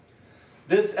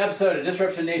This episode of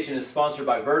Disruption Nation is sponsored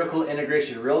by Vertical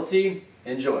Integration Realty.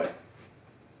 Enjoy.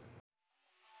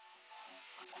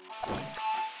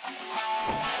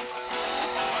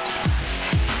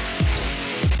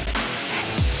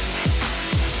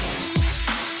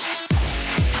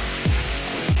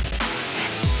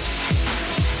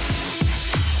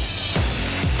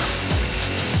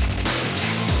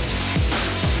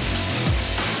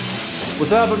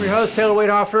 What's up? I'm your host, Taylor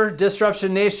Waithofer,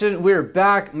 Disruption Nation. We're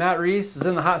back. Matt Reese is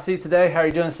in the hot seat today. How are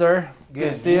you doing, sir? Good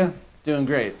to see you. Doing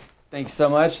great. Thank you so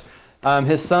much.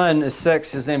 His son is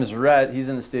 6. His name is Rhett. He's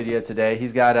in the studio today.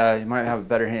 He's got, he might have a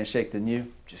better handshake than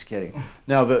you. Just kidding.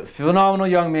 No, but phenomenal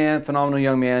young man.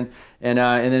 And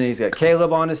then he's got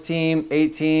Caleb on his team,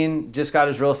 18, just got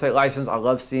his real estate license. I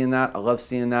love seeing that.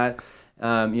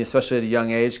 Especially at a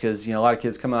young age, because a lot of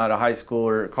kids come out of high school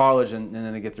or college and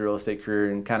then they get the real estate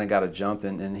career and kind of got a jump.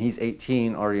 And he's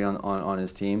 18 already on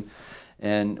his team.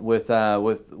 And with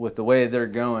the way they're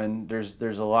going,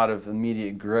 there's a lot of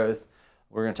immediate growth.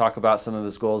 We're going to talk about some of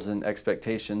his goals and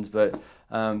expectations. But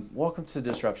welcome to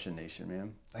Disruption Nation,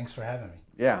 man. Thanks for having me.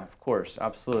 Yeah, of course,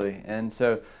 absolutely. And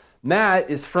so Matt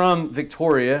is from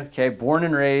Victoria, okay, born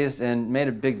and raised, and made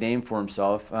a big name for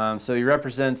himself. So he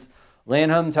represents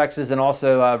Lanham, Texas, and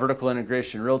also Vertical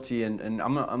Integration Realty, and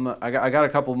I got a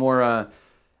couple more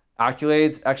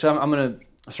accolades. Actually, I'm going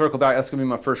to circle back. That's going to be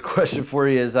my first question for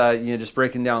you. Is just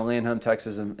breaking down Lanham,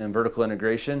 Texas, and Vertical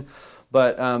Integration.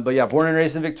 But yeah, born and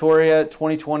raised in Victoria.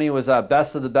 2020 was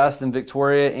best of the best in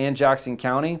Victoria and Jackson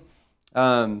County.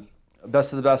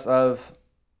 Best of the best of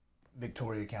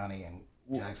Victoria County and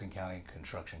Jackson County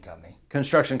Construction Company.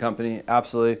 Construction company,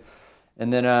 absolutely,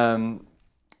 and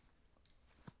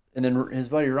then his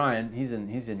buddy Ryan, he's in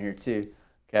here too.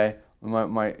 Okay, we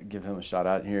might give him a shout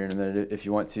out here in a minute if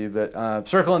you want to. But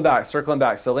circling back.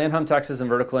 So Lanham, Texas, and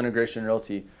Vertical Integration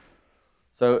Realty.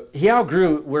 So he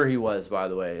outgrew where he was, by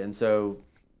the way. And so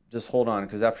just hold on,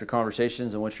 because after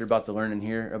conversations and what you're about to learn and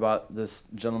hear about this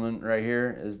gentleman right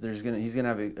here is he's gonna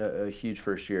have a huge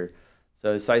first year.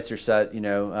 So his sights are set,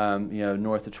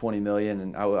 north of 20 million,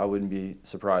 and I wouldn't be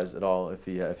surprised at all if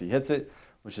he hits it,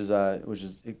 which is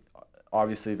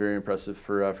obviously very impressive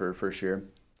for first year.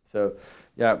 So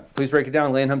yeah, please break it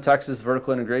down. Lanham, Texas,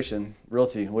 Vertical Integration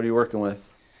Realty. What are you working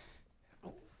with?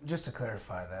 Just to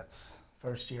clarify, that's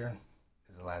first year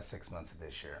is the last 6 months of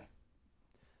this year.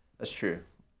 That's true.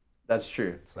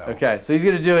 So, okay, so he's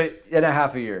going to do it in a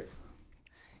half a year.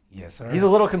 Yes, sir. He's a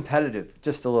little competitive,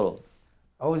 just a little.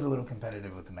 Always a little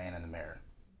competitive with the man in the mirror.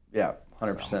 Yeah,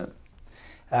 100%.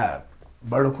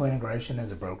 Vertical Integration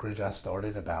is a brokerage I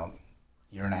started about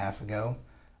a year and a half ago.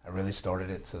 I really started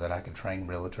it so that I could train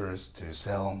realtors to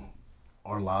sell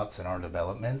our lots and our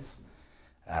developments.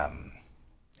 And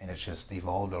it's just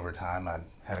evolved over time. I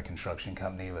had a construction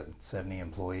company with 70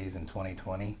 employees in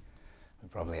 2020. We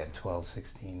probably had 12,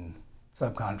 16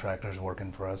 subcontractors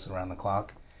working for us around the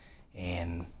clock,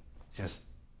 and just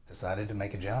decided to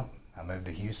make a jump. I moved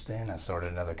to Houston. I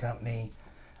started another company.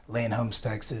 Land Homes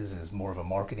Texas is more of a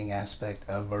marketing aspect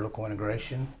of vertical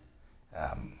integration.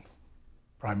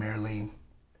 Primarily,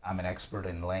 I'm an expert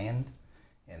in land,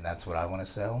 and that's what I want to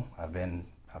sell. I've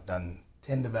done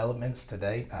 10 developments to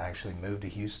date. I actually moved to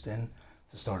Houston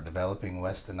to start developing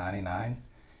west of 99,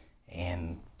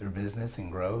 and through business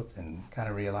and growth and kind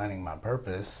of realigning my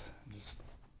purpose, just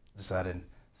decided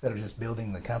instead of just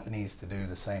building the companies to do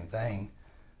the same thing,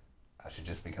 I should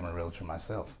just become a realtor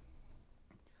myself.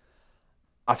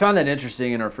 I found that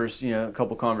interesting in our first,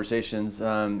 couple conversations,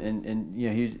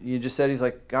 he just said, he's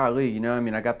like, golly,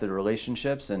 I got the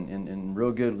relationships and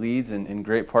real good leads and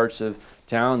great parts of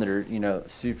town that are,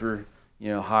 super,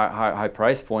 high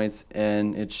price points,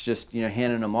 and it's just,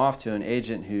 handing them off to an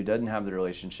agent who doesn't have the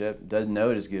relationship, doesn't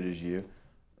know it as good as you,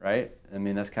 right? I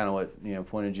mean, that's kind of what,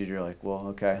 pointed you to, you're like, well,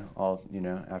 okay, I'll,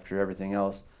 after everything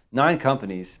else. 9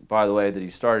 companies, by the way, that he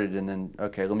started, and then,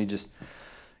 okay, let me just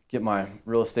get my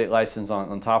real estate license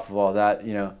on top of all that.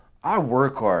 I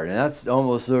work hard, and that's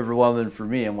almost overwhelming for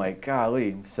me. I'm like,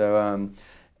 golly. So,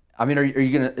 are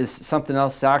you gonna, is something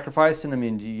else sacrificing? I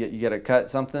mean, do you got to cut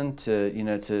something to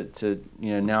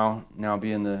now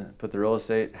put the real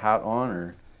estate hat on,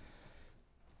 or?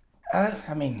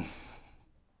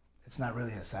 It's not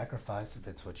really a sacrifice if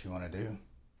it's what you want to do.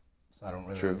 So I don't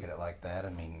really True. Look at it like that.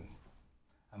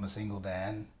 I'm a single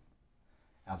dad.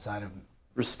 Outside of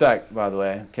Respect, by the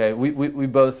way. Okay, we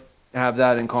both have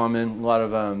that in common. A lot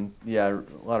of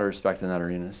respect in that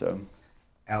arena. So,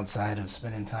 outside of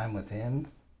spending time with him,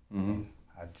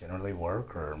 I generally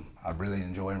work, or I really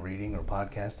enjoy reading or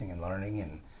podcasting and learning.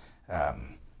 And a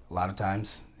lot of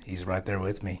times, he's right there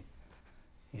with me.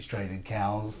 He's traded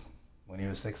cows when he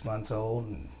was 6 months old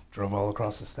and drove all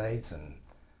across the states and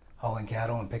hauling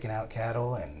cattle and picking out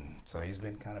cattle, and so he's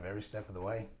been kind of every step of the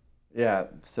way. Yeah.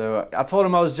 So I told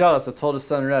him I was jealous. I told his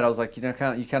son Red, I was like, you know,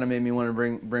 you kind of made me want to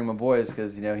bring my boys,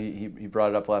 because you know he brought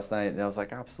it up last night, and I was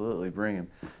like, absolutely, bring him.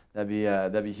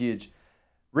 That'd be huge.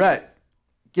 Rhett,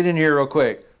 get in here real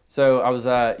quick. So I was,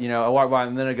 you know, I walked by a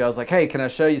minute ago. I was like, hey, can I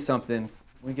show you something?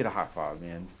 We get a high five,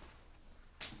 man.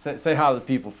 Say hi to the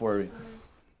people for me.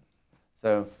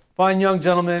 So, fine young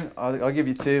gentleman. I'll give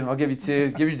you two. I'll give you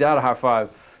two. Give your dad a high five.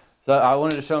 So I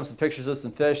wanted to show him some pictures of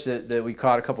some fish that we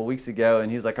caught a couple weeks ago,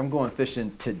 and he's like, I'm going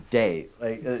fishing today.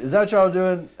 Like, is that what y'all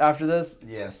doing after this?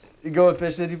 Yes. You going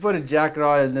fishing? You put a jacket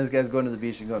on, and those guys going to the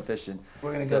beach and going fishing.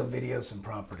 We're going to go video some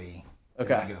property.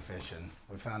 Okay. We're going to go fishing.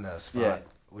 We found a spot. Yeah.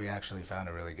 We actually found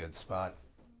a really good spot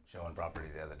showing property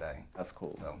the other day. That's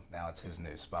cool. So now it's his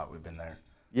new spot. We've been there.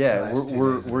 Yeah,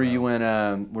 where you went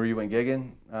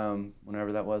gigging?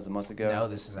 Whenever that was, a month ago. No,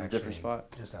 this is actually a different spot.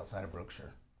 Just outside of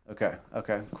Brookshire.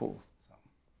 Okay, cool. So.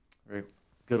 Very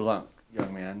good luck,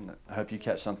 young man. I hope you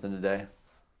catch something today.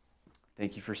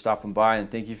 Thank you for stopping by,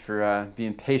 and thank you for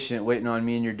being patient, waiting on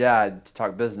me and your dad to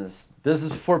talk business.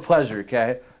 Business before pleasure,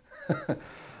 okay?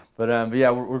 But yeah,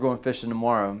 we're going fishing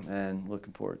tomorrow, and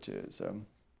looking forward to it. So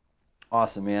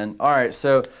awesome, man. All right,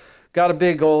 so got a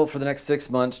big goal for the next 6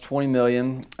 months, 20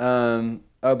 million.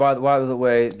 Oh, by the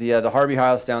way, the Harvey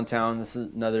House downtown. This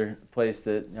is another place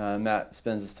that Matt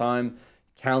spends his time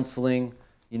counseling.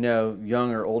 You know,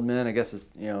 young or old men. I guess it's,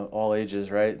 you know, all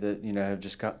ages, right? That, you know, have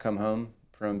just come home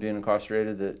from being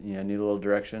incarcerated, that, you know, need a little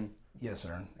direction. Yes,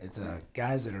 sir. It's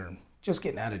guys that are just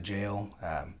getting out of jail,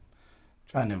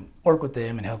 trying to work with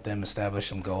them and help them establish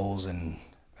some goals and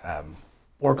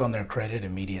work on their credit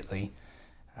immediately.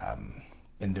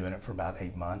 Been doing it for about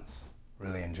 8 months.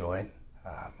 Really enjoy it.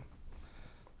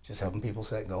 Just helping people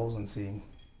set goals and see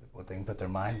what they can put their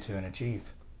mind to and achieve.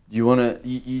 You want to?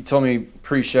 You told me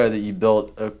pre-show that you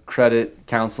built a credit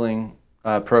counseling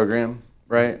program,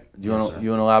 right? Do you want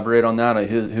to elaborate on that?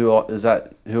 Who all is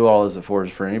that? Who all is it for? Is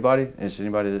it for anybody? Is it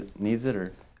anybody that needs it,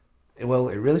 or? Well,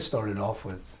 it really started off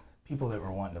with people that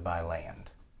were wanting to buy land.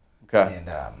 Okay. And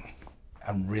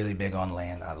I'm really big on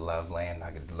land. I love land.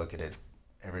 I could look at it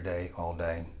every day, all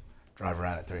day. Drive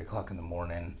around at 3 o'clock in the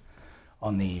morning.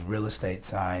 On the real estate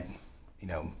side, you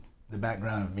know, the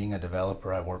background of being a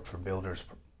developer, I worked for builders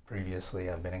previously.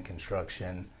 I've been in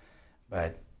construction,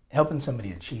 but helping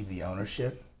somebody achieve the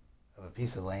ownership of a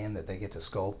piece of land that they get to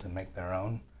sculpt and make their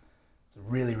own, it's a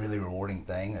really, really rewarding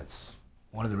thing. It's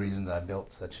one of the reasons I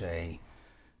built such a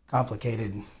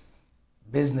complicated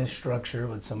business structure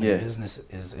with so many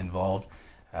businesses involved.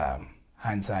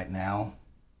 Hindsight now,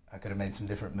 I could have made some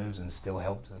different moves and still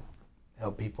help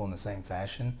people in the same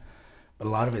fashion. But a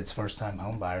lot of it's first-time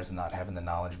home buyers and not having the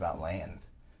knowledge about land.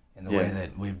 And the way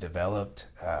that we've developed,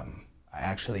 I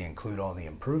actually include all the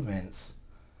improvements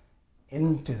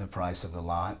into the price of the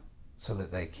lot so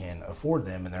that they can afford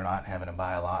them, and they're not having to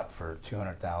buy a lot for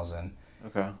 $200,000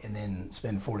 and then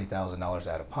spend $40,000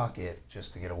 out of pocket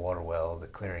just to get a water well, the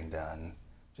clearing done,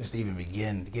 just to even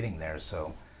begin getting there.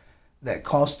 So that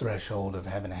cost threshold of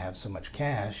having to have so much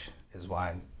cash is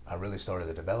why I really started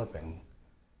the developing,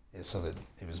 is so that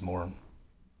it was more,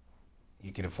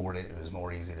 you could afford it, it was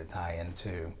more easy to tie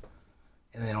into.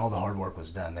 And then all the hard work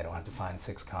was done. They don't have to find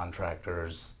 6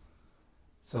 contractors.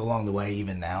 So along the way,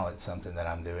 even now, it's something that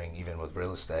I'm doing, even with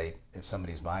real estate. If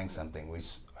somebody's buying something,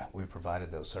 we've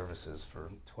provided those services for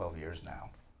 12 years now.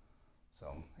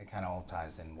 So it kind of all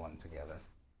ties in one together.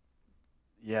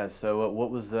 Yeah, so what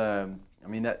was the, I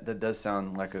mean, that does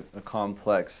sound like a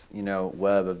complex, you know,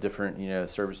 web of different, you know,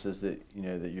 services that, you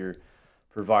know, that you're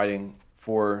providing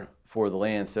for the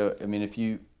land. So, I mean, if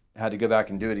you had to go back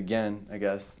and do it again, I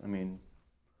guess, I mean,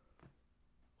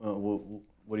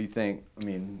 what do you think? I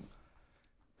mean,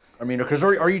 because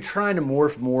are you trying to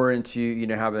morph more into, you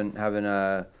know, having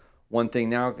one thing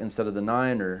now instead of the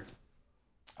 9, or?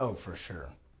 Oh, for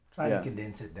sure. Trying to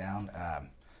condense it down.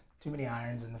 Too many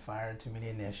irons in the fire, too many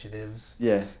initiatives.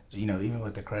 Yeah. You know, even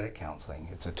with the credit counseling,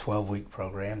 it's a 12-week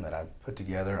program that I put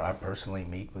together. I personally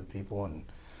meet with people and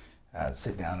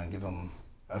sit down and give them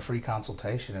a free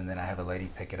consultation, and then I have a lady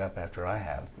pick it up after I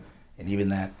have. And even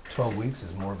that 12 weeks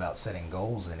is more about setting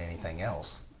goals than anything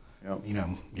else. Yep. You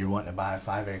know, you're wanting to buy a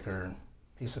 5-acre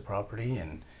piece of property,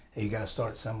 and hey, you got to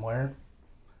start somewhere.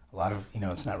 A lot of, you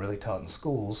know, it's not really taught in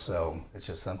schools, so it's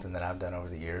just something that I've done over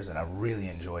the years, and I really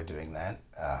enjoy doing that.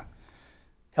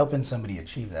 Helping somebody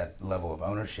achieve that level of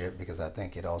ownership, because I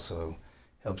think it also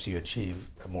helps you achieve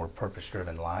a more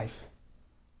purpose-driven life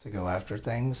to go after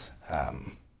things.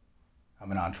 I'm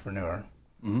an entrepreneur.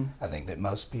 Mm-hmm. I think that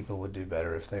most people would do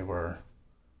better if they were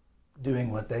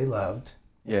doing what they loved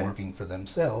Yeah. working for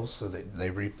themselves so that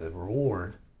they reap the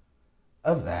reward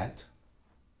of that.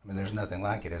 I mean, there's nothing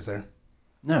like it, is there?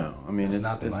 No, I mean, It's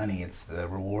not the money, it's the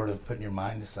reward of putting your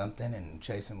mind to something and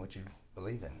chasing what you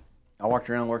believe in. I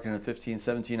walked around working a 15,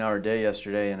 17-hour day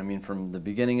yesterday, and I mean, from the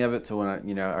beginning of it to when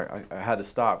I had to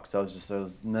stop because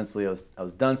I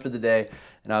was done for the day,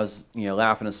 and I was,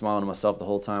 laughing and smiling to myself the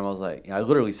whole time. I was like, I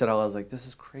literally said, I was like, this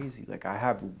is crazy. Like, I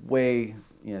have way,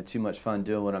 too much fun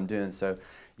doing what I'm doing. So,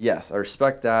 yes, I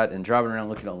respect that. And driving around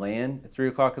looking at land at 3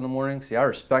 o'clock in the morning, see, I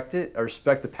respect it. I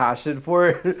respect the passion for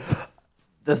it.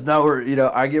 That's not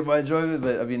where I get my enjoyment,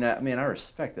 but I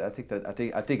respect it. I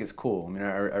think it's cool. I mean,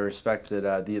 I respect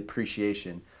that the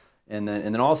appreciation, and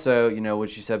then also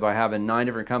what you said by having 9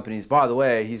 different companies. By the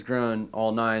way, he's grown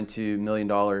all 9 to $1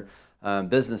 million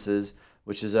businesses,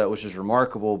 which is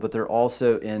remarkable. But they're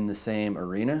also in the same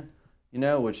arena,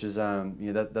 which is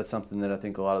that's something that I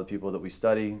think a lot of the people that we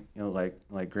study,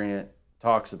 like Grant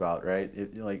talks about,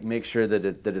 right? Like make sure that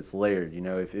it's layered.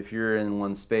 If you're in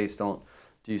one space, don't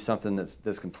do something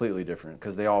that's completely different,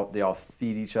 because they all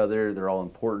feed each other. They're all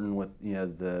important with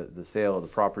the sale of the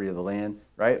property of the land,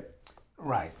 right?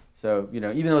 Right. So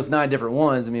even though it's 9 different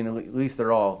ones, I mean at least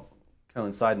they're all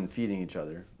coinciding and feeding each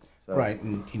other. So. Right,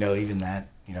 and even that,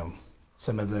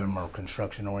 some of them are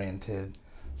construction oriented,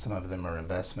 some of them are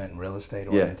investment and real estate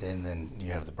oriented, and then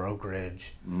you have the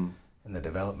brokerage and the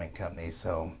development companies.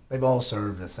 So they've all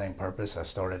served the same purpose. I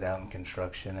started out in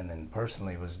construction and then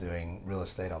personally was doing real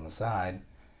estate on the side.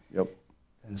 Yep.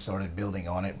 And started building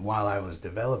on it while I was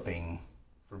developing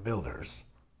for builders.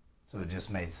 So it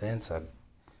just made sense.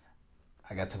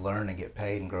 I got to learn and get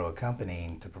paid and grow a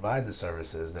company to provide the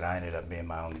services that I ended up being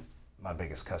my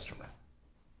biggest customer.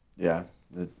 Yeah,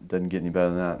 it doesn't get any better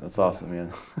than that. That's awesome,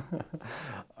 man.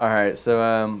 All right,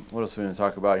 so what else are we going to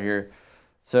talk about here?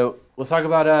 So let's talk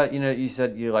about, you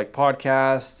said you like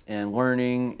podcasts and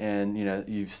learning, and,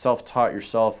 you've self-taught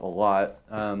yourself a lot.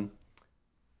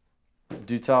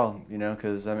 Do tell,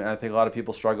 because I think a lot of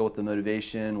people struggle with the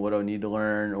motivation, what do I need to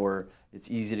learn, or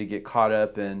it's easy to get caught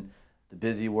up in the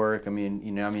busy work. Hell,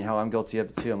 I'm guilty of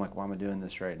it too. I'm like, why am I doing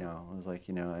this right now? I was like,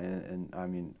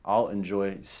 I'll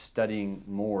enjoy studying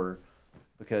more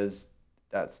because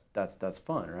that's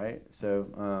fun, right?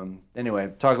 So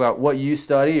anyway, talk about what you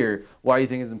study or why you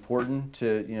think is important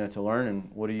to to learn,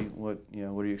 and what are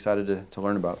you excited to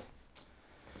learn about?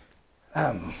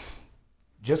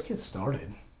 Just get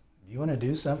started. If you want to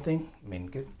do something,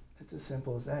 it's as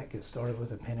simple as that. Get started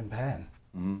with a pen and pad.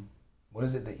 Mm-hmm. What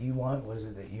is it that you want? What is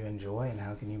it that you enjoy? And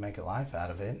how can you make a life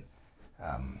out of it?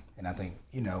 And I think,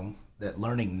 that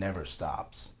learning never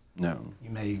stops. No,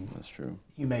 that's true.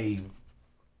 You may,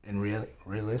 and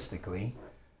realistically,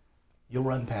 you'll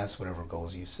run past whatever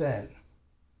goals you set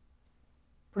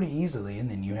pretty easily,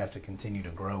 and then you have to continue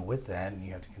to grow with that, and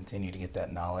you have to continue to get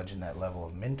that knowledge and that level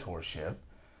of mentorship.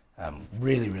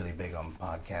 Really, really big on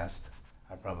podcasts.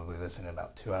 I probably listen to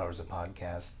about 2 hours of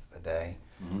podcasts a day.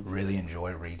 Mm-hmm. Really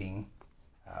enjoy reading.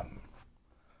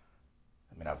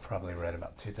 I've probably read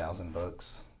about 2,000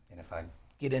 books, and if I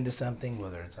get into something,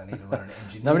 whether it's I need to learn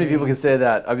engineering. Not many people can say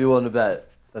that. I'd be willing to bet.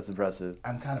 That's impressive.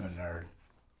 I'm kind of a nerd.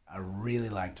 I really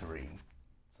like to read.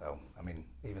 So,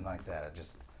 even like that,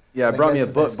 I brought me a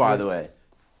book, by the way.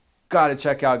 Got to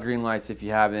check out Green Lights if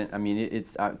you haven't.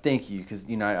 It's thank you, because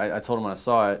I told him when I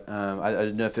saw it. I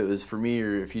didn't know if it was for me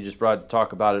or if you just brought it to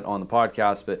talk about it on the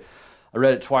podcast, but I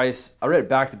read it twice. I read it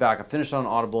back to back. I finished on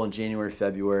Audible in January,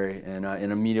 February, and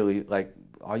immediately,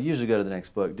 I'll usually go to the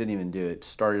next book. Didn't even do it.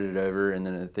 Started it over, and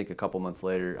then I think a couple months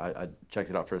later, I checked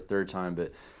it out for a third time.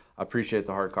 But I appreciate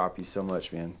the hard copy so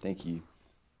much, man. Thank you.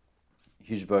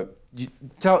 Huge book.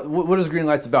 What is Green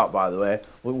Lights about, by the way?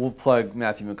 We'll plug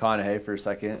Matthew McConaughey for a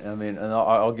second. And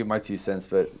I'll give my 2 cents,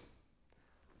 but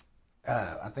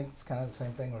I think it's kind of the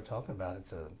same thing we're talking about.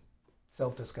 It's a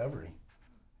self-discovery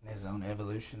and his own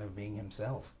evolution of being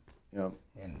himself. Yep.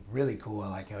 And really cool. I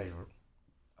like how he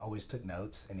always took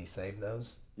notes and he saved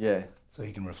those. Yeah. So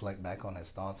he can reflect back on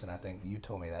his thoughts. And I think you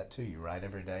told me that too. You write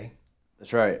every day.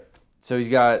 That's right. So he's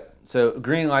got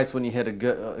green lights when you hit a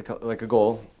good like a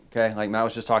goal. Okay, like Matt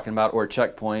was just talking about, or a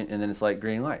checkpoint, and then it's like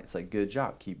green light. It's like good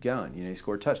job, keep going. You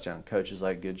scored a touchdown. Coach is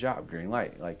like good job, green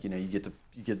light. Like you get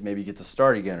to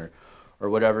start again, or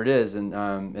whatever it is, and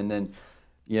then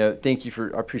thank you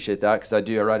for, I appreciate that, because I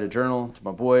write a journal to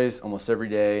my boys almost every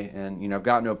day, and I've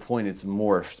gotten to a point it's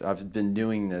morphed. I've been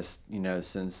doing this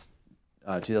since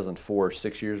 2004,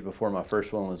 6 years before my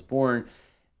first one was born,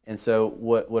 and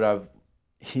so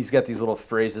he's got these little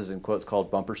phrases and quotes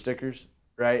called bumper stickers.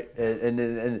 Right,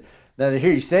 and now to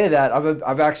hear you say that,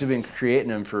 I've actually been creating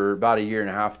them for about a year and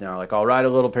a half now. Like I'll write a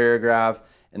little paragraph,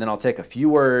 and then I'll take a few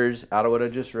words out of what I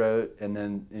just wrote, and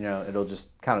then it'll just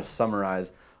kind of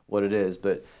summarize what it is.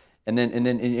 But and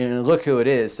then look who it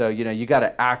is. So you got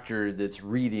an actor that's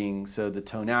reading, so the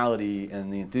tonality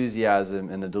and the enthusiasm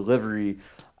and the delivery.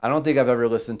 I don't think I've ever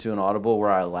listened to an Audible where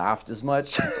I laughed as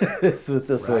much as with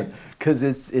this one, because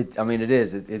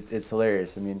it's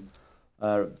hilarious. I mean,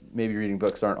 maybe reading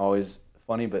books aren't always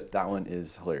funny, but that one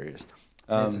is hilarious.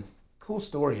 It's a cool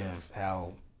story of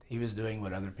how he was doing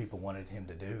what other people wanted him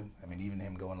to do. I mean, even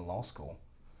him going to law school,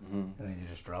 and then he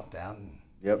just dropped out and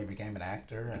he became an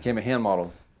actor. And became a hand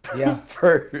model. Yeah,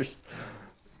 first.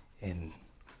 And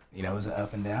it was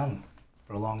up and down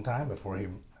for a long time before he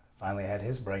finally had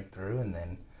his breakthrough, and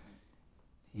then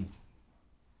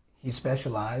he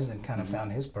specialized and kind of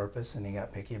found his purpose, and he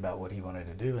got picky about what he wanted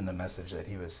to do and the message that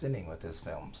he was sending with his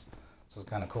films. So it's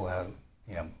kind of cool how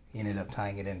he ended up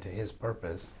tying it into his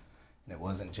purpose, and it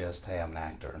wasn't just, hey, I'm an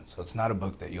actor. So it's not a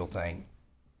book that you'll think,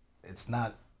 it's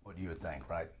not what you would think,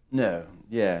 right? No,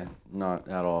 yeah, not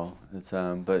at all. It's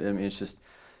but I mean,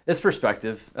 it's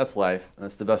perspective. That's life.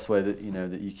 That's the best way that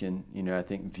that you can I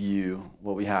think view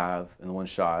what we have in the one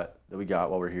shot that we got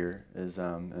while we're here is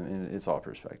and it's all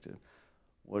perspective.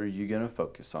 What are you gonna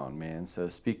focus on, man? So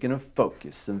speaking of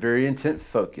focus, some very intent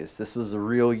focus. This was a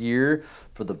real year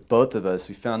for the both of us.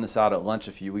 We found this out at lunch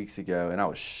a few weeks ago, and I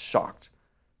was shocked.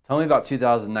 Tell me about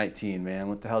 2019, man.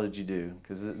 What the hell did you do?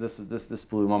 Because this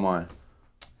blew my mind.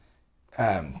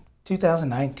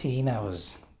 2019, I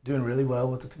was doing really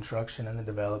well with the construction and the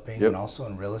developing, and also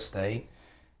in real estate.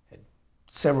 Had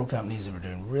several companies that were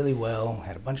doing really well.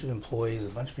 Had a bunch of employees, a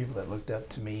bunch of people that looked up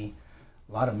to me.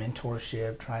 A lot of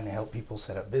mentorship, trying to help people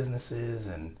set up businesses,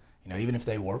 and even if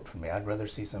they worked for me, I'd rather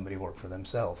see somebody work for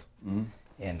themselves. Mm-hmm.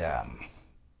 And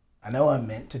I know I'm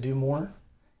meant to do more,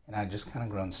 and I just kind of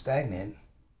grown stagnant,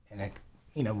 and I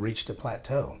reached a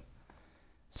plateau.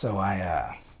 So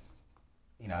I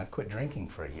quit drinking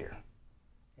for a year.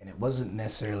 And it wasn't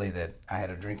necessarily that I had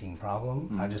a drinking problem.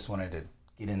 Mm-hmm. I just wanted to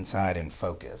get inside and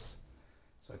focus.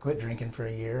 So I quit drinking for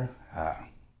a year. I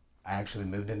actually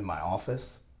moved into my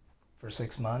office for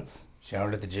 6 months,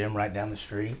 showered at the gym right down the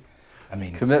street. I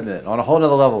mean, commitment on a whole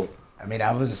nother level. I mean,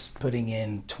 I was putting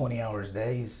in 20 hours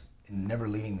days and never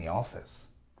leaving the office.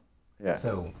 Yeah.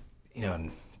 So,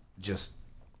 and just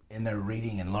in there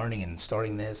reading and learning and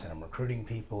starting this, and I'm recruiting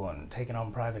people and taking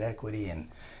on private equity and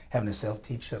having to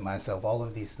self-teach myself all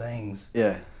of these things.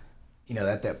 Yeah.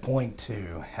 At that point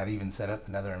to how to even set up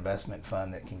another investment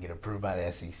fund that can get approved by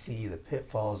the SEC, the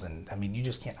pitfalls, and I mean, you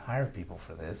just can't hire people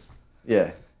for this.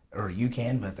 Yeah. Or you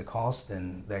can, but the cost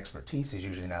and the expertise is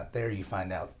usually not there. You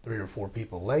find out 3 or 4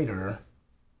 people later.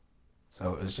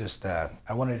 So it was just, I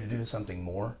wanted to do something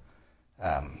more.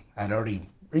 I'd already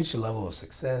reached a level of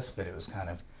success, but it was kind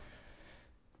of,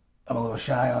 I'm a little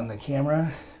shy on the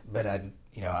camera, but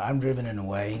I'm driven in a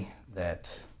way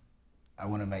that I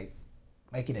want to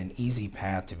make it an easy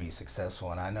path to be successful.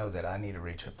 And I know that I need to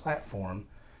reach a platform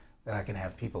that I can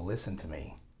have people listen to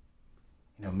me.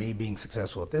 Me being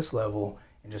successful at this level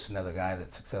and just another guy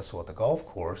that's successful at the golf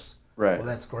course, right? Well,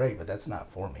 that's great, but that's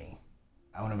not for me.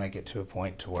 I want to make it to a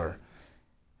point to where,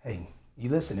 hey,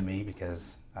 you listen to me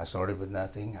because I started with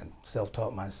nothing. I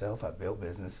self-taught myself. I built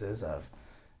businesses. I've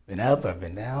been up. I've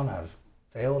been down. I've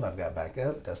failed. I've got back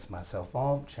up, dusted myself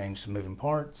off, changed some moving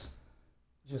parts.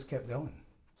 Just kept going.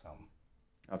 So,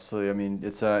 absolutely. I mean,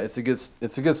 it's a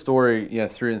good story,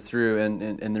 through and through.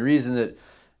 And the reason that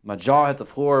my jaw hit the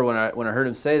floor when I heard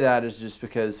him say that is just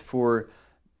because for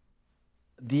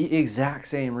the exact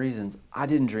same reasons, I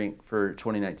didn't drink for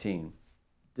 2019.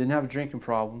 Didn't have a drinking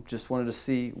problem. Just wanted to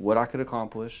see what I could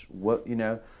accomplish, what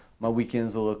my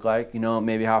weekends will look like.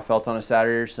 Maybe how I felt on a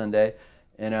Saturday or Sunday,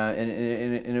 and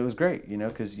it was great.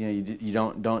 Because you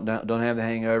don't have the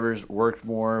hangovers.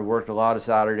 Worked a lot of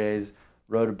Saturdays.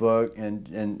 Wrote a book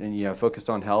and focused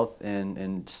on health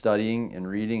and studying and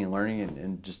reading and learning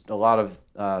and just a lot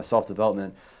of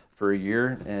self-development for a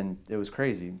year, and it was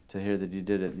crazy to hear that you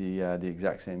did it the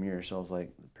exact same year. So I was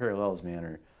like, the parallels, man,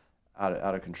 are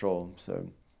out of control. So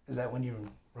is that when you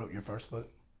wrote your first book?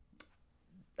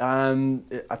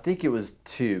 I think it was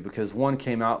 2 because one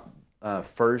came out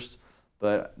first,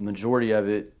 but majority of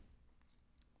it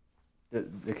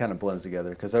kind of blends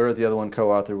together because I wrote the other one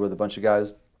co-authored with a bunch of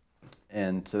guys.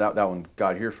 And so that one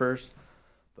got here first,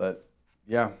 but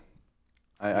yeah,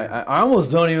 I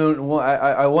almost don't even want,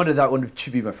 I wanted that one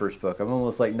to be my first book. I'm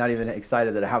almost like not even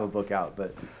excited that I have a book out,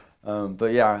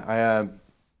 but yeah, I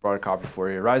brought a copy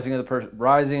for you. Rising of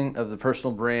the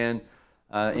Personal Brand,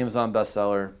 Amazon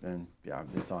bestseller, and yeah,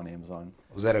 it's on Amazon.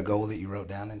 Was that a goal that you wrote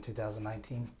down in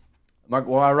 2019?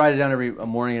 Well, I write it down every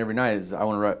morning and every night. I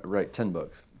want to write 10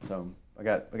 books, so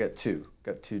I got two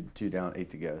down, 8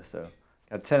 to go. So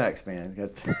got 10x, man.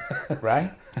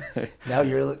 Right? Now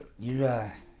you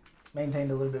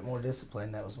maintained a little bit more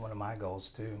discipline. That was one of my goals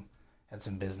too. Had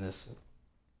some business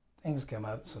things come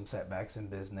up, some setbacks in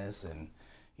business, and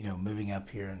moving up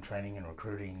here and training and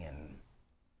recruiting, and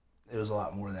it was a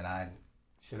lot more than I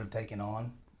should have taken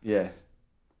on. Yeah.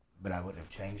 But I wouldn't have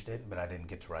changed it, but I didn't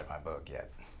get to write my book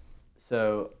yet.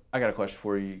 So I got a question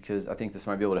for you, because I think this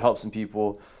might be able to help some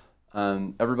people.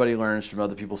 Everybody learns from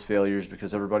other people's failures,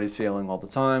 because everybody's failing all the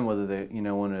time, whether they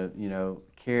want to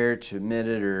care to admit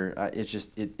it, or it's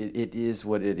just it is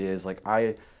what it is. Like,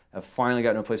 I have finally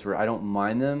gotten to a place where I don't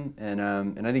mind them, and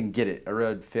I didn't get it. I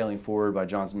read Failing Forward by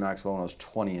Johnson Maxwell when I was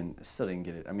 20, and I still didn't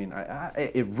get it. I mean,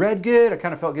 it read good, I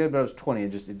kind of felt good, but I was 20,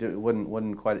 it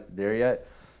wasn't quite there yet.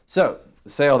 So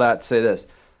say all that to say this.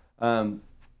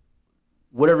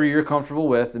 Whatever you're comfortable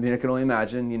with, I mean, I can only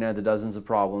imagine, the dozens of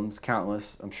problems,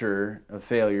 countless, I'm sure, of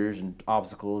failures and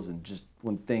obstacles, and just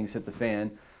when things hit the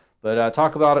fan. But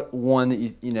talk about one that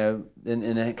and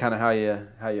then kind of how you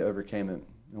overcame it,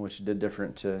 and what you did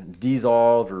different to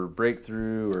dissolve or break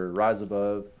through or rise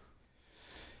above.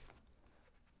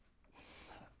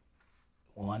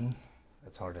 One,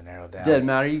 that's hard to narrow down. Doesn't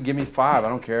matter. You can give me 5. I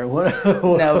don't care.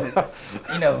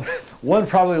 No, One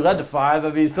probably led to 5. I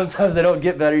mean, sometimes they don't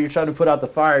get better. You're trying to put out the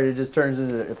fire, it just turns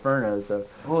into inferno. So.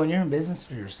 Well, when you're in business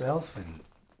for yourself, and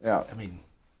yeah, I mean,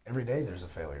 every day there's a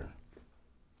failure.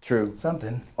 True.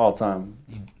 Something. All the time.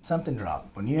 Something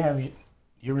dropped. When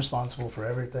you're responsible for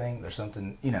everything. There's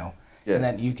something, and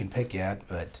that you can pick at.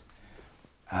 But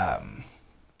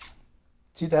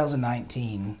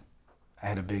 2019, I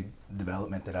had a big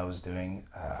development that I was doing,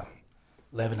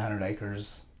 1,100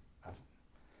 acres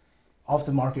off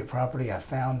the market property. I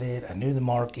found it. I knew the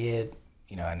market.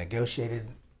 I negotiated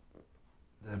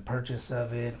the purchase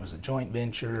of it. It was a joint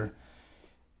venture.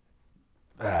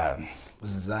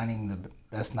 Was designing the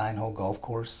best 9-hole golf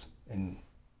course in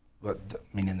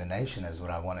the nation is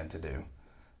what I wanted to do.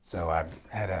 So I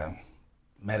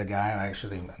met a guy.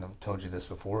 I've told you this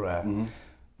before.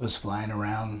 Was flying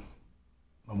around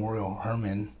Memorial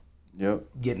Hermann,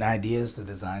 getting ideas to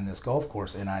design this golf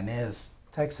course in Inez,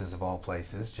 Texas, of all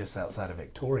places, just outside of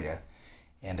Victoria.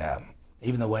 And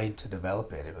even the way to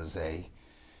develop it, it was a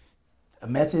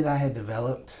method I had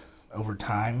developed over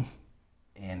time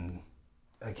in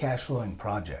a cash flowing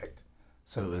project.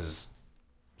 So it was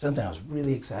something I was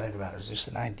really excited about. It was just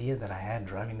an idea that I had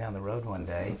driving down the road one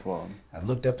day. That's wild. I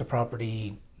looked up the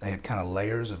property. They had kind of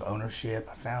layers of ownership.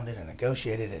 I found it and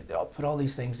negotiated it. I put all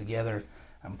these things together.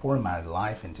 I'm pouring my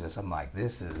life into this. I'm like,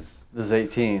 this is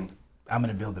 18. I'm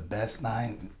going to build the best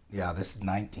 9. Yeah, this is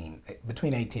 19.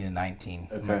 Between 18 and 19.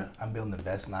 Okay. I'm building the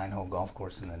best 9-hole golf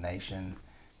course in the nation.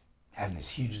 Having this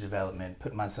huge development,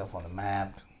 putting myself on the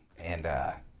map. And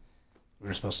we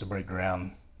were supposed to break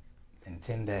ground in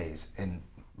 10 days. And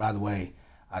by the way,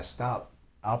 I stopped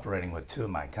operating with 2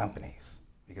 of my companies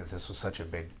because this was such a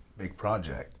big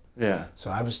project. Yeah.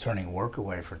 So I was turning work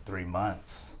away for 3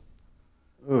 months.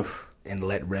 Oof. And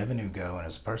let revenue go, and I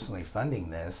was personally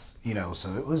funding this,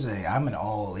 so it was I'm an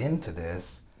all into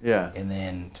this. Yeah. And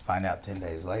then to find out 10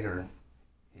 days later,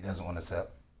 he doesn't want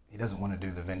to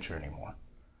do the venture anymore.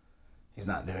 He's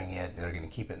not doing it. They're going to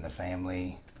keep it in the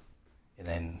family. And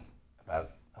then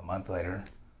about a month later,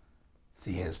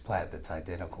 see his plat that's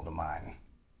identical to mine.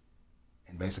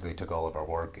 And basically took all of our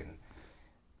work, and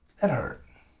that hurt.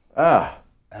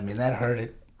 I mean, that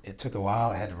hurt. It took a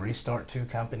while. I had to restart 2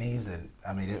 companies, and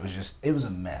I mean, it was a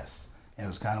mess. And it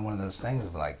was kind of one of those things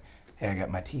of like, hey, I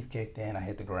got my teeth kicked in. I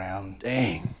hit the ground.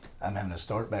 Dang. I'm having to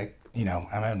start back.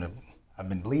 I've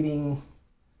been bleeding.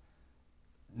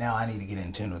 Now I need to get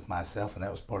in tune with myself, and that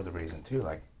was part of the reason too.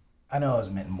 Like, I know I was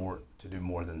meant to do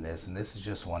more than this, and this is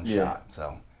just one shot.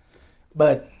 So,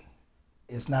 but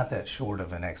it's not that short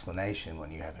of an explanation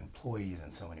when you have employees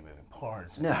and so many moving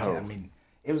parts. And No. I mean,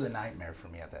 it was a nightmare for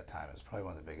me at that time. It was probably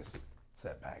one of the biggest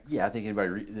setbacks. Yeah, I think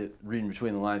anybody reading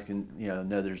between the lines can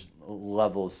know there's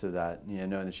levels to that.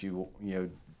 Knowing that you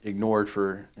ignored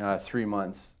for 3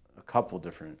 months a couple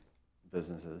different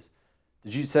businesses.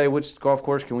 Did you say which golf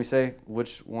course? Can we say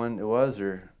which one it was,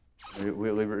 or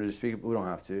we liberty to speak? We don't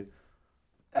have to.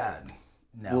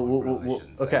 No, we probably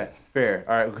shouldn't say. Okay, fair.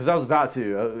 All right, because I was about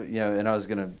to, and I was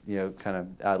gonna, kind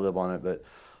of ad lib on it, but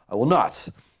I will not.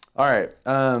 All right.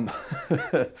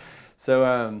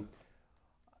 So,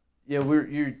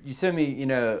 you sent me, a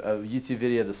YouTube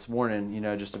video this morning,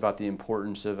 just about the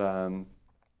importance of,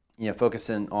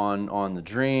 focusing on the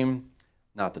dream,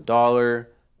 not the dollar,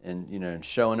 and, and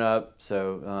showing up.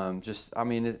 So,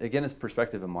 again, it's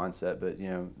perspective and mindset, but,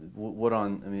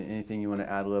 anything you want to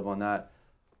ad lib on that?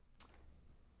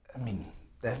 I mean,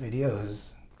 that video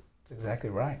is it's exactly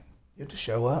right. You have to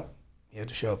show up. You have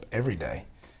to show up every day.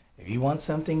 If you want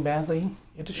something badly,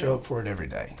 you have to show up for it every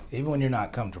day, even when you're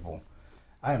not comfortable.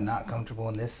 I am not comfortable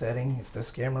in this setting. If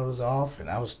this camera was off and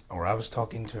I was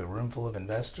talking to a room full of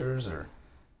investors, or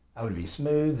I would be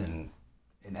smooth and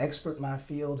an expert in my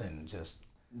field and just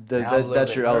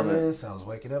That's your nervous. I was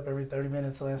waking up every 30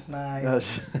 minutes last night.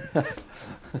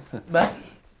 But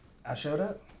I showed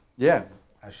up. Yeah.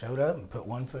 I showed up and put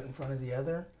one foot in front of the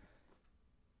other,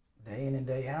 day in and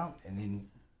day out. And then,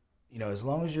 as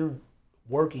long as you're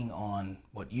working on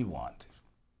what you want,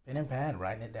 pen and pad,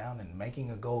 writing it down and making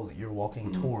a goal that you're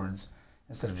walking towards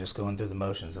instead of just going through the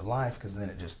motions of life, because then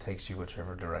it just takes you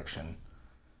whichever direction.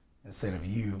 Instead of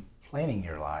you planning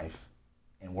your life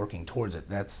and working towards it,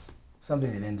 that's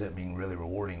something that ends up being really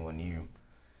rewarding when you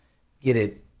get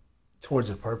it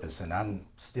towards a purpose. And I'm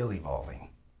still evolving.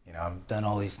 I've done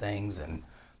all these things and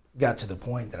got to the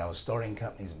point that I was starting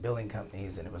companies and building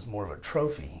companies, and it was more of a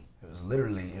trophy. It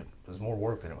was more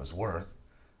work than it was worth,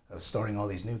 of starting all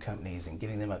these new companies and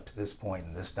getting them up to this point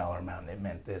and this dollar amount, and it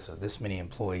meant this, or this many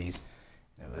employees.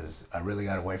 I really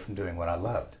got away from doing what I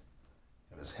loved.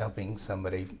 It was helping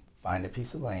somebody find a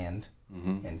piece of land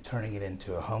and turning it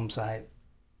into a home site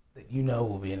that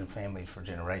will be in the family for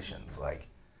generations. Like,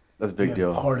 that's a big deal.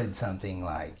 Imparted something,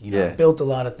 like, I've built a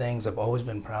lot of things. I've always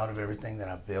been proud of everything that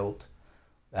I've built.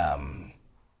 And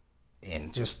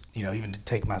just, even to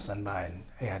take my son by and,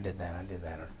 hey, I did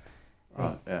that.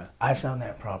 Or, hey, I found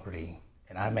that property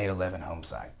and I made 11 home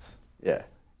sites. Yeah.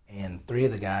 And 3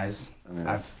 of the guys,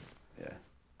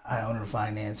 I owner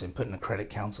finance and put in a credit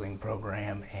counseling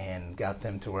program and got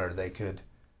them to where they could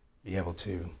be able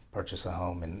to purchase a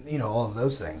home and, all of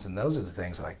those things. And those are the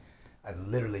things, like, I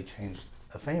literally changed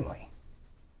a family.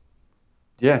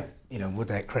 Yeah. With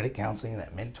that credit counseling,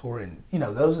 that mentor, and,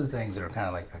 those are the things that are kind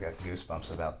of like, I got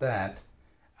goosebumps about that.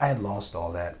 I had lost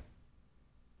all that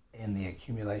in the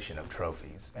accumulation of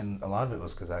trophies. And a lot of it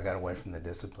was because I got away from the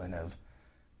discipline of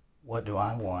what do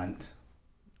I want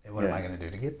and what am I going to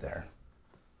do to get there?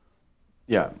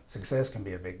 Yeah. Success can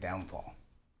be a big downfall.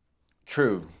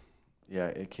 True. Yeah,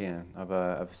 it can.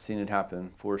 I've seen it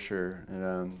happen for sure.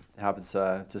 And it happens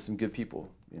to some good people,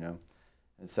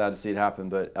 It's sad to see it happen,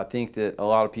 but I think that a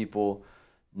lot of people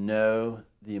know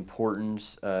the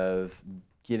importance of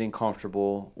getting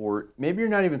comfortable, or maybe you're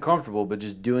not even comfortable, but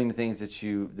just doing the things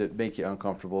that make you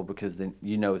uncomfortable, because then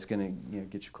it's going to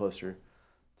get you closer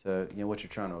to what you're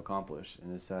trying to accomplish.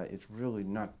 And it's really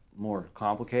not more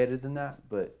complicated than that,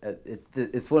 but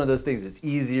it's one of those things. It's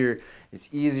easier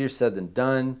said than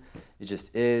done. It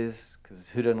just is, because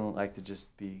who doesn't like to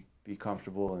just be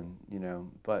comfortable, and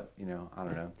but I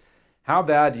don't know. How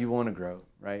bad do you want to grow,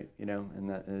 right? And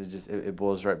that it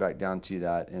boils right back down to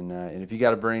that. And if you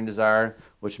got a burning desire,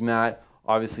 which Matt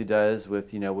obviously does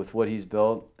with with what he's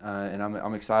built, and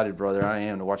I'm excited, brother. I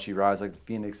am, to watch you rise like the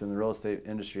phoenix in the real estate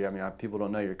industry. I mean, people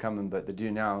don't know you're coming, but they do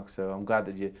now. So I'm glad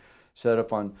that you showed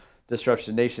up on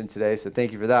Disruption Nation today. So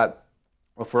thank you for that.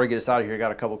 Before I get us out of here, I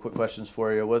got a couple quick questions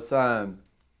for you. What's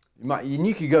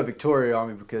you could go Victoria on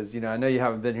me, because I know you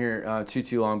haven't been here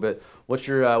too long. But what's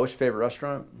your favorite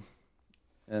restaurant?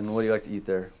 And what do you like to eat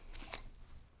there?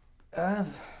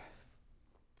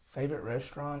 Favorite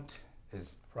restaurant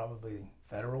is probably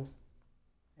Federal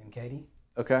in Katy.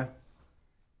 Okay.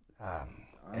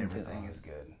 Everything is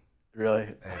good. Really?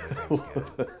 Everything's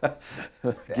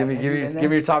good. give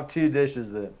me your top 2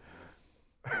 dishes then.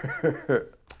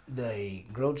 The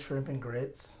grilled shrimp and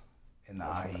grits in the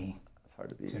IE. That's hard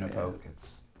to beat. Tuna poke.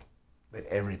 But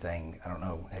everything, I don't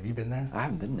know. Have you been there? I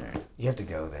haven't been there. You have to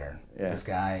go there. Yeah. This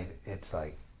guy, it's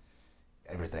like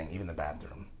everything, even the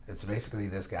bathroom. It's basically,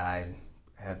 this guy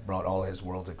had brought all his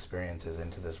world's experiences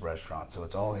into this restaurant, so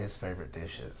it's all his favorite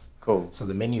dishes. Cool. So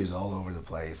the menu's all over the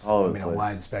place. All over the place. A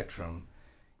wide spectrum,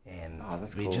 and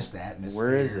that's cool. Just the atmosphere.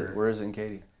 Where is it? Where is it in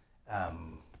Katy?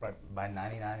 Right by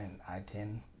 99 and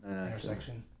I-10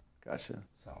 intersection. Gotcha.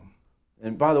 So.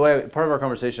 And by the way, part of our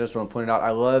conversation, I just want to point it out, I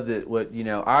love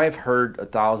that I've heard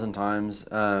 1,000 times,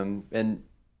 and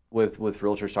with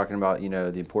realtors talking about,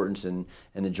 the importance and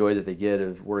the joy that they get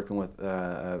of working with,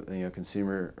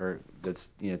 consumer, or that's,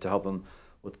 to help them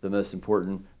with the most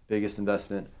important, biggest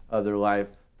investment of their life,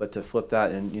 but to flip that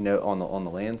and, on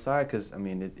the land side, because, I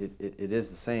mean, it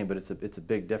is the same, but it's a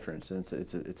big difference, and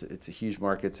it's a huge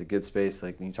market, it's a good space.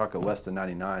 Like, when you talk at Weston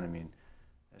 99, I mean,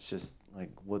 it's just like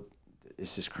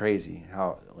it's just crazy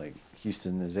how, like,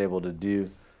 Houston is able to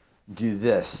do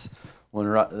this when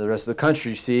the rest of the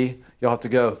country, you'll have to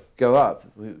go up.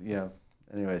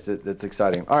 Anyways, that's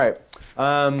exciting. All right,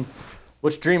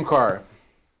 what's your dream car,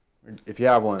 if you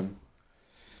have one?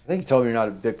 I think you told me you're not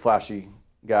a big flashy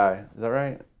guy. Is that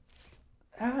right?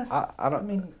 I don't. I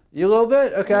mean, You a little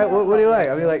bit? Okay. yeah, What do you like?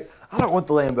 I mean, like, yes. I don't want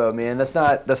the Lambo, man. That's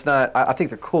not. I think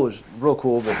they're cool, it's real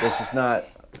cool, but it's just not.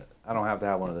 I don't have to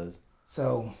have one of those.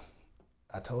 So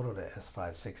I totaled the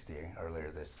S560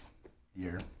 earlier this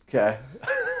year. Okay.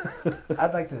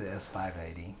 I'd like the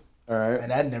S580. All right.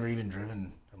 And I'd never even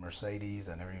driven a Mercedes.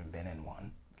 I'd never even been in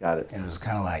one. Got it. And it was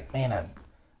kind of like, man,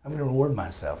 I'm going to reward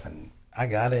myself. And I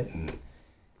got it, and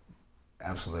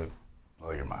absolute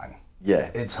blow your mind.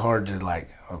 Yeah. It's hard to like,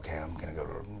 okay, I'm going to go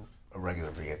to a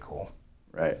regular vehicle.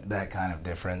 Right. That kind of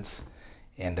difference.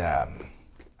 And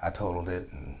I totaled it,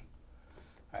 and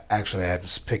actually I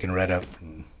was picking Red up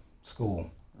from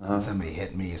school. And somebody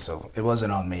hit me, so it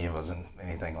wasn't on me. It wasn't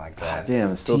anything like that. Damn,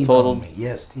 it's still T-boned totaled? me.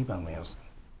 Yes, T-boned me. It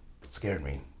scared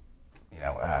me. You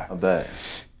know, I bet.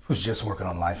 was just working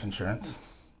on life insurance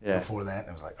Yeah. before that, and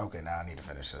it was like, okay, now I need to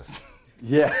finish this.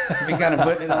 Yeah. Been kind of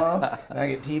putting it off. And I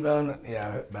get T-boned. Yeah,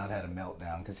 I about had a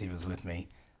meltdown because he was with me.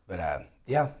 But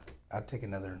yeah, I'd take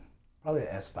another, probably the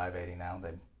S580 now.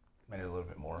 They made it a little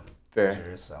bit more Fair.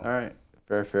 luxurious. So. All right.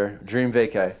 Fair. Dream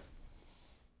vacay.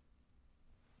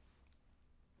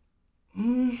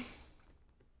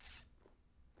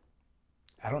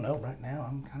 I don't know. Right now,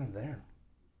 I'm kind of there.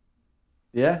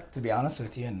 Yeah. To be honest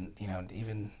with you, and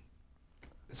even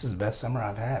this is the best summer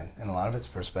I've had, and a lot of it's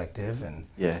perspective, and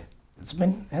Yeah.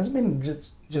 hasn't been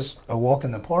just a walk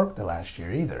in the park the last year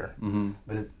either. Mm-hmm.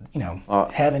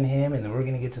 But having him, and then we're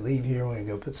gonna get to leave here. We're gonna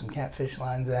go put some catfish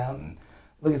lines out and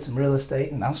look at some real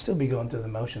estate, and I'll still be going through the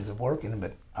motions of working,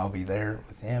 but I'll be there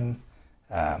with him.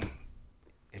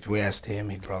 If we asked him,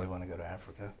 he'd probably want to go to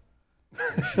Africa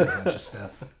and shoot a bunch of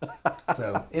stuff.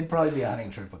 So it'd probably be a hunting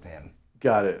trip with him.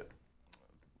 Got it.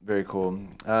 Very cool.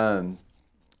 I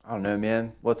don't know,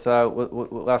 man. What's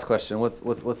what last question?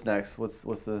 What's next? What's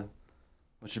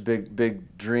your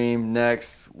big dream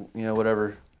next? You know,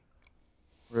 whatever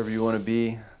you want to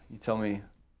be. You tell me.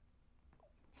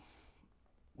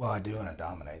 Well, I do want to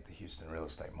dominate the Houston real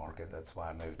estate market. That's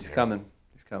why I moved He's here.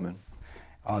 He's coming.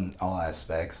 On all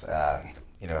aspects.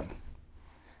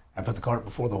 I put the cart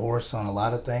before the horse on a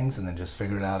lot of things, and then just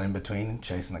figure it out in between,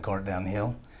 chasing the cart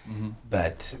downhill. Mm-hmm.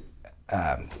 But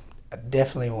I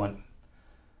definitely want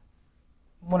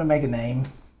to make a name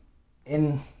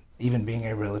in even being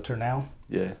a realtor now.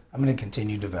 Yeah. I'm going to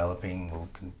continue developing. We'll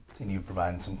continue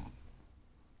providing some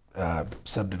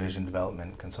subdivision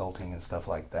development consulting and stuff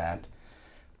like that.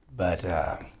 But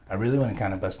I really want to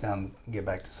kind of bust down and get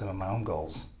back to some of my own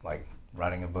goals, like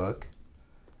writing a book.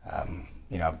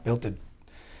 I built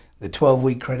the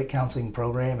 12-week credit counseling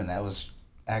program, and that was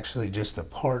actually just a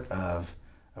part of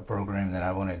a program that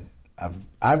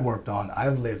I've worked on.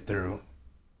 I've lived through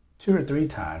 2 or 3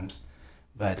 times,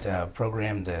 but a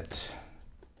program that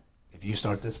if you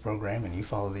start this program and you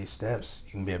follow these steps,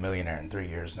 you can be a millionaire in 3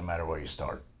 years no matter where you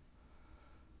start.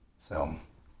 So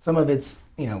some of it's,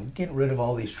 getting rid of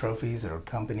all these trophies or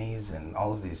companies and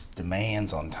all of these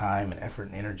demands on time and effort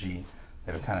and energy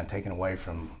that have kind of taken away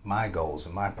from my goals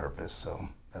and my purpose. So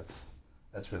that's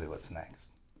really what's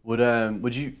next.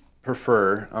 Would you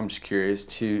prefer, I'm just curious,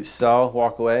 to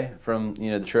walk away from,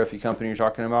 the trophy company you're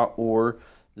talking about, or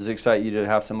does it excite you to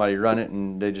have somebody run it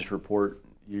and they just report,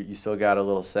 you still got a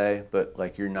little say, but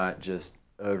like you're not just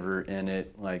over in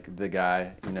it like the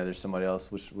guy, there's somebody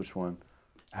else? Which one?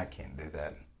 I can't do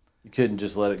that. You couldn't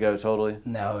just let it go totally?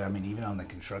 No, I mean, even on the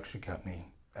construction company,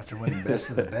 after winning Best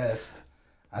of the Best,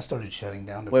 I started shutting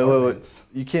down Wait. departments.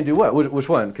 You can't do what? Which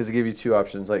one? Because it gave you 2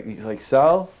 options, like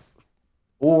sell,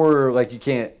 or like you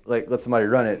can't like let somebody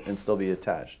run it and still be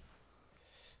attached.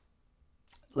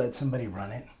 Let somebody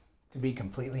run it. To be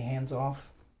completely hands off,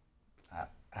 I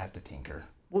have to tinker.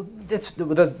 Well, that's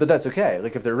okay.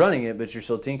 Like if they're running it, but you're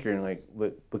still tinkering,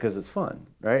 because it's fun,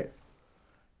 right?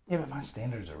 Yeah, but my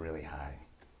standards are really high.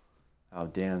 Oh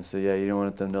damn! So yeah, you don't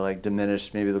want them to like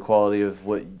diminish maybe the quality of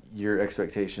what your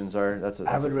expectations are.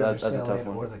 I would rather that's a sell tough it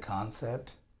one. or the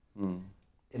concept, and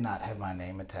not have my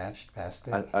name attached past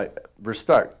it, I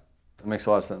respect. That makes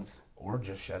a lot of sense. or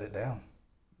just shut it down,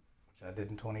 which I did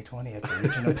in 2020 after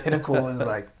reaching a pinnacle. It was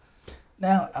like,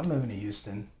 now I'm moving to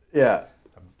Houston. Yeah.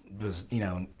 It was,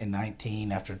 in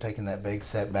 19 after taking that big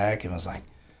setback, it was like,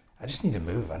 I just need to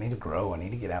move. I need to grow. I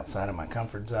need to get outside of my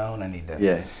comfort zone. I need to,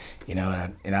 Yeah.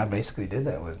 and I basically did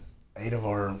that with 8 of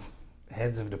our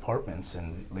heads of departments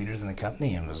and leaders in the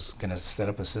company, and was going to set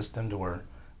up a system to where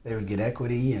they would get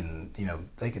equity and,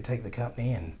 they could take the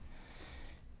company, and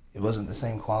it wasn't the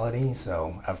same quality.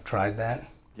 So I've tried that,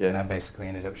 Yeah. and I basically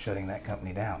ended up shutting that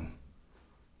company down,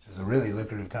 which is a really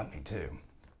lucrative company too.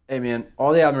 Hey man,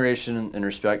 all the admiration and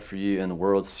respect for you in the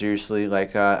world. Seriously,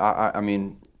 like I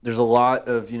mean, there's a lot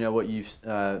of, you know, what you've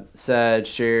said,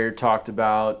 shared, talked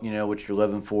about, you know, what you're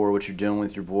living for, what you're doing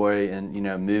with your boy, and, you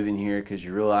know, moving here because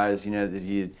you realize, you know, that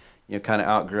he had, you know, kind of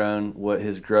outgrown what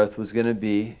his growth was going to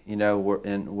be, you know,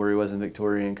 where he was in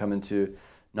Victoria and coming to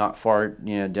not far,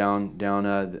 you know, down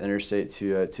the interstate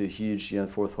to a huge, you know,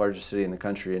 the fourth largest city in the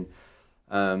country.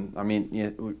 And I mean,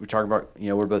 you know, we talk about, you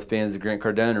know, we're both fans of Grant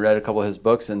Cardone. I read a couple of his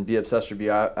books, and Be Obsessed or Be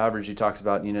Average, he talks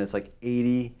about, you know, it's like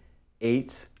 88%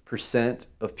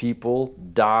 of people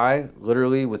die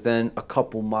literally within a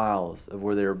couple miles of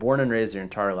where they were born and raised their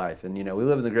entire life. And, you know, we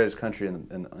live in the greatest country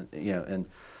in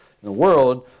the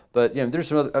world, but, you know, there's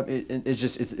some other,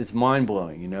 it's mind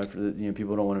blowing, you know, for the, you know,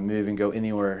 people don't want to move and go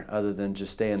anywhere other than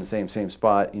just stay in the same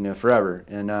spot, you know, forever.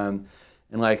 And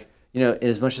like, you know,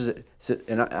 as much as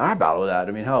I battle with that.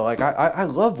 I mean, hell, like I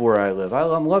love where I live.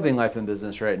 I'm loving life and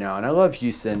business right now, and I love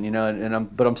Houston, you know,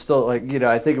 but I'm still like, you know,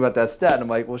 I think about that stat, and I'm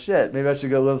like, well, shit, maybe I should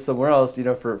go live somewhere else, you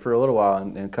know, for a little while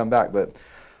and come back. But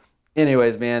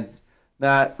anyways, man,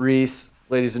 Matt, Reese,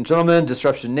 ladies and gentlemen,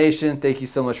 Disruption Nation, thank you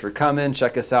so much for coming.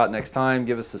 Check us out next time.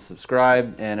 Give us a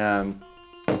subscribe, and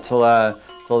until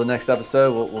the next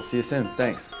episode, we'll see you soon.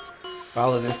 Thanks.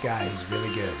 Follow this guy. He's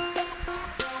really good.